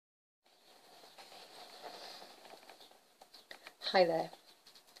Hi there,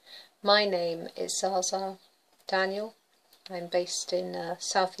 my name is ZsaZsa Daniel. I'm based in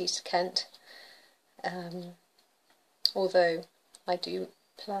southeast Kent, although I do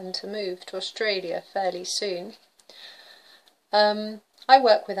plan to move to Australia fairly soon. I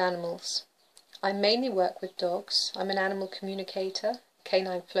work with animals. I mainly work with dogs. I'm an animal communicator,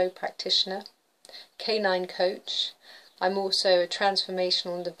 canine flow practitioner, canine coach. I'm also a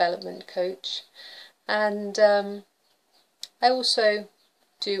transformational and development coach, and I also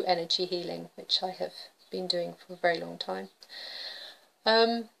do energy healing, which I have been doing for a very long time.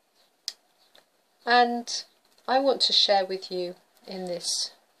 And I want to share with you in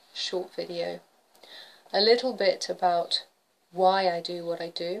this short video a little bit about why I do what I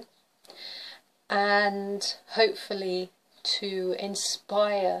do, and hopefully to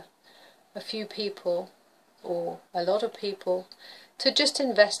inspire a few people, or a lot of people, to just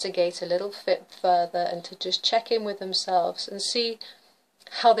investigate a little bit further and to just check in with themselves and see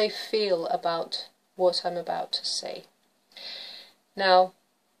how they feel about what I'm about to say. Now,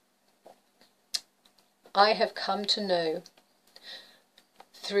 I have come to know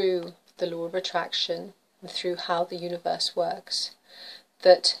through the law of attraction and through how the universe works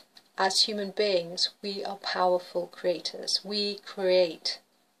that as human beings we are powerful creators. We create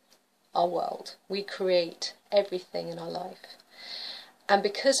our world. We create everything in our life. And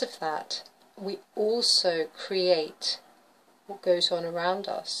because of that, we also create what goes on around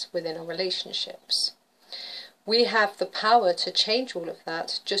us within our relationships. We have the power to change all of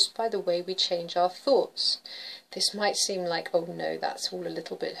that just by the way we change our thoughts. This might seem like, oh no, that's all a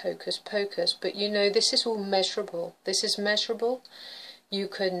little bit hocus pocus, but you know, this is all measurable. This is measurable. You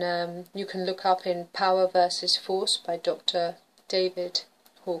can look up in Power versus Force by Dr. David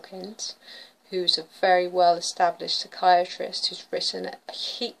Hawkins, who's a very well established psychiatrist who's written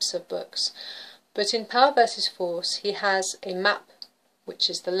heaps of books. But in Power versus Force he has a map which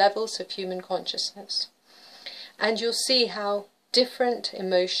is the levels of human consciousness, and you'll see how different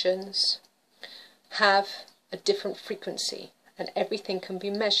emotions have a different frequency and everything can be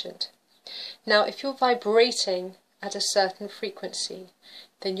measured. Now if you're vibrating at a certain frequency,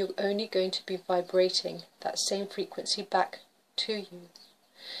 then you're only going to be vibrating that same frequency back to you.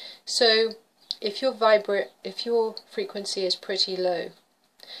 So if your frequency is pretty low,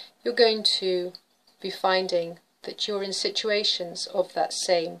 you're going to be finding that you're in situations of that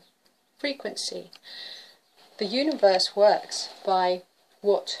same frequency. The universe works by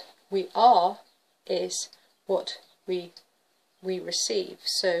what we are is what we receive.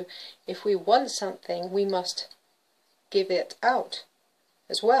 So if we want something, we must give it out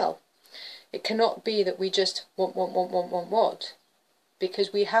as well. It cannot be that we just want,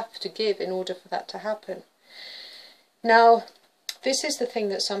 because we have to give in order for that to happen. Now, this is the thing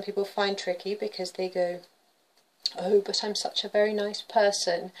that some people find tricky, because they go, oh, but I'm such a very nice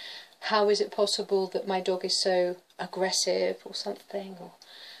person. How is it possible that my dog is so aggressive or something? Or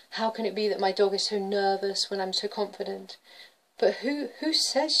how can it be that my dog is so nervous when I'm so confident? But who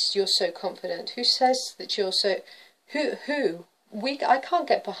says you're so confident? Who says that you're so... I can't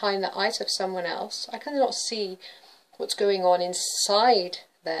get behind the eyes of someone else. I cannot see what's going on inside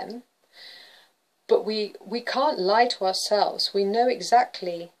them, but we can't lie to ourselves. We know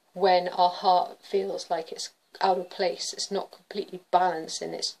exactly when our heart feels like it's out of place, it's not completely balanced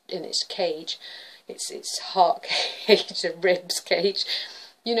in its cage, its heart cage, the ribs cage.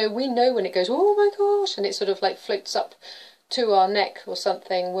 You know, we know when it goes, oh my gosh, and it sort of like floats up to our neck or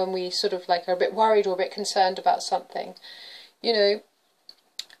something when we sort of like are a bit worried or a bit concerned about something. You know,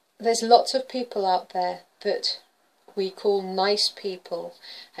 there's lots of people out there that we call nice people,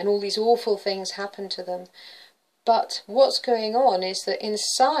 and all these awful things happen to them. But what's going on is that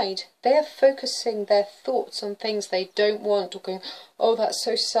inside they're focusing their thoughts on things they don't want, or going, oh, that's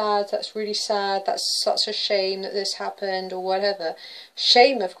so sad, that's really sad, that's such a shame that this happened, or whatever.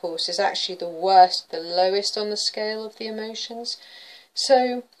 Shame, of course, is actually the worst, the lowest on the scale of the emotions.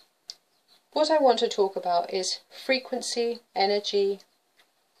 So what I want to talk about is frequency, energy,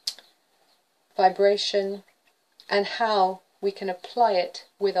 vibration, and how we can apply it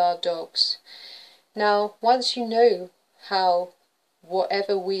with our dogs. Now, once you know how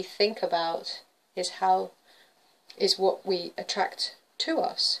whatever we think about is what we attract to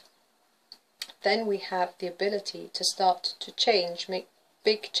us, then we have the ability to start to change, make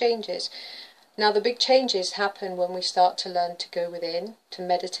big changes. Now, the big changes happen when we start to learn to go within, to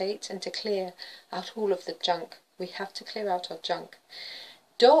meditate, and to clear out all of the junk. We have to clear out our junk.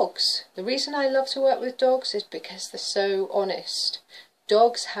 Dogs, the reason I love to work with dogs is because they're so honest.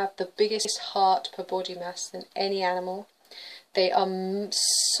 Dogs have the biggest heart per body mass than any animal. They are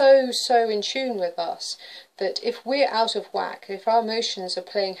so in tune with us that if we're out of whack, if our emotions are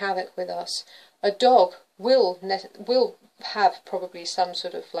playing havoc with us, a dog will have probably some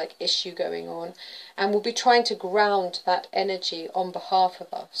sort of like issue going on, and will be trying to ground that energy on behalf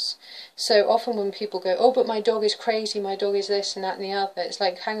of us. So often when people go, oh, but my dog is crazy, my dog is this and that and the other, it's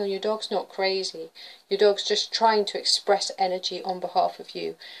like, hang on, your dog's not crazy. Your dog's just trying to express energy on behalf of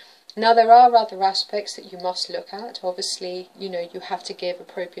you. Now, there are other aspects that you must look at. Obviously, you know, you have to give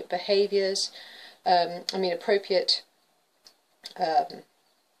appropriate behaviours, appropriate,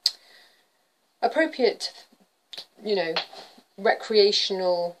 you know,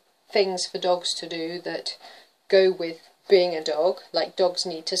 recreational things for dogs to do that go with being a dog. Like, dogs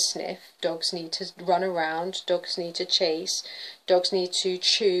need to sniff, dogs need to run around, dogs need to chase, dogs need to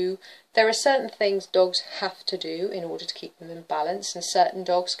chew. There are certain things dogs have to do in order to keep them in balance, and certain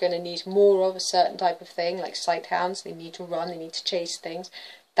dogs are going to need more of a certain type of thing, like sighthounds. They need to run, they need to chase things.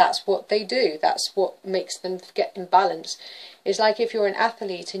 That's what they do. That's what makes them get in balance. It's like if you're an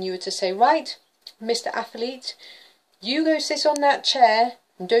athlete and you were to say, right, Mr. Athlete, you go sit on that chair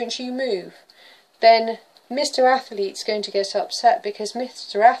and don't you move. Then Mr. Athlete's going to get upset because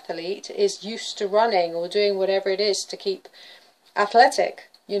Mr. Athlete is used to running or doing whatever it is to keep athletic,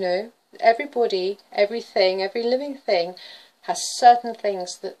 you know. Everybody, everything, every living thing has certain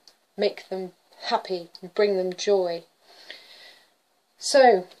things that make them happy and bring them joy.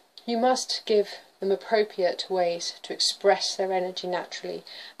 So you must give them appropriate ways to express their energy naturally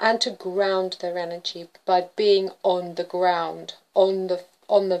and to ground their energy by being on the ground, on the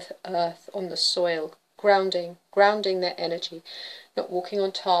earth, on the soil, grounding their energy, not walking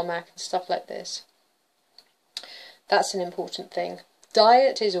on tarmac and stuff like this. That's an important thing.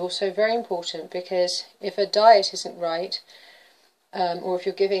 Diet is also very important, because if a diet isn't right, or if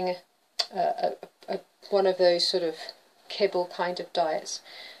you're giving one of those sort of kibble kind of diets,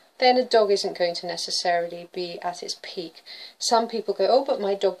 then a dog isn't going to necessarily be at its peak. Some people go, oh, but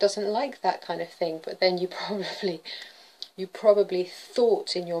my dog doesn't like that kind of thing, but then you probably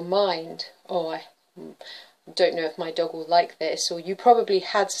thought in your mind, oh, I don't know if my dog will like this, or you probably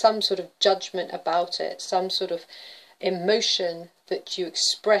had some sort of judgment about it, some sort of emotion that you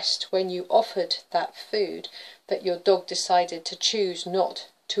expressed when you offered that food, that your dog decided to choose not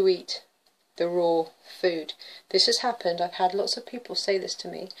to eat the raw food. This has happened. I've had lots of people say this to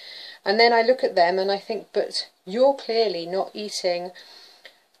me, and then I look at them and I think, but you're clearly not eating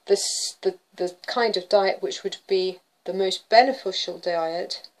the kind of diet which would be the most beneficial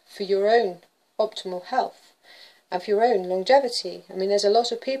diet for your own optimal health and for your own longevity. I mean, there's a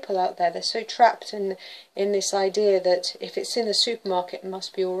lot of people out there, they're so trapped in this idea that if it's in the supermarket it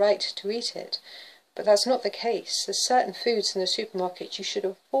must be alright to eat it. But that's not the case. There's certain foods in the supermarket you should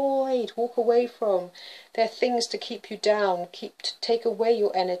avoid, walk away from. They're things to keep you down, to take away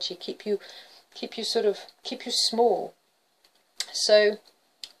your energy, keep you small. So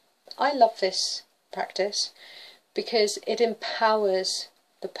I love this practice because it empowers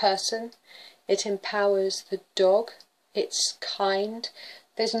the person, it empowers the dog, it's kind,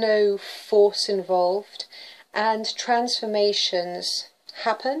 there's no force involved, and transformations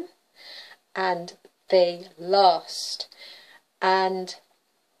happen and they last, and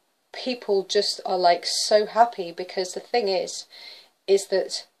people just are like so happy, because the thing is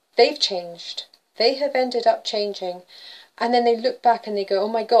that they've changed, they have ended up changing, and then they look back and they go, oh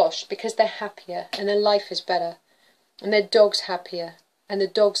my gosh, because they're happier and their life is better, and their dog's happier and the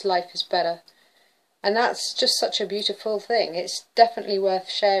dog's life is better. And that's just such a beautiful thing. It's definitely worth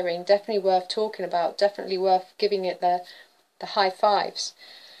sharing, definitely worth talking about, definitely worth giving it the high fives.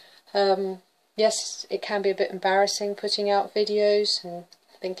 Yes, it can be a bit embarrassing putting out videos and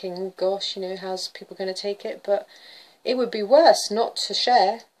thinking, oh gosh, you know, how's people going to take it? But it would be worse not to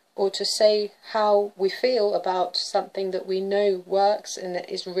share or to say how we feel about something that we know works and that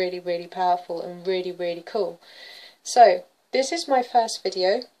is really, really powerful and really, really cool. So this is my first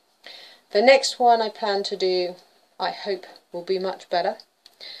video. The next one I plan to do, I hope, will be much better.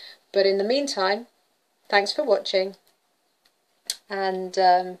 But in the meantime, thanks for watching, and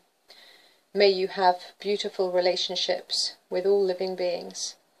may you have beautiful relationships with all living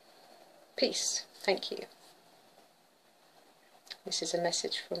beings. Peace. Thank you. This is a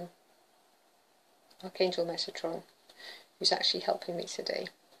message from Archangel Metatron, who's actually helping me today.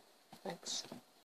 Thanks.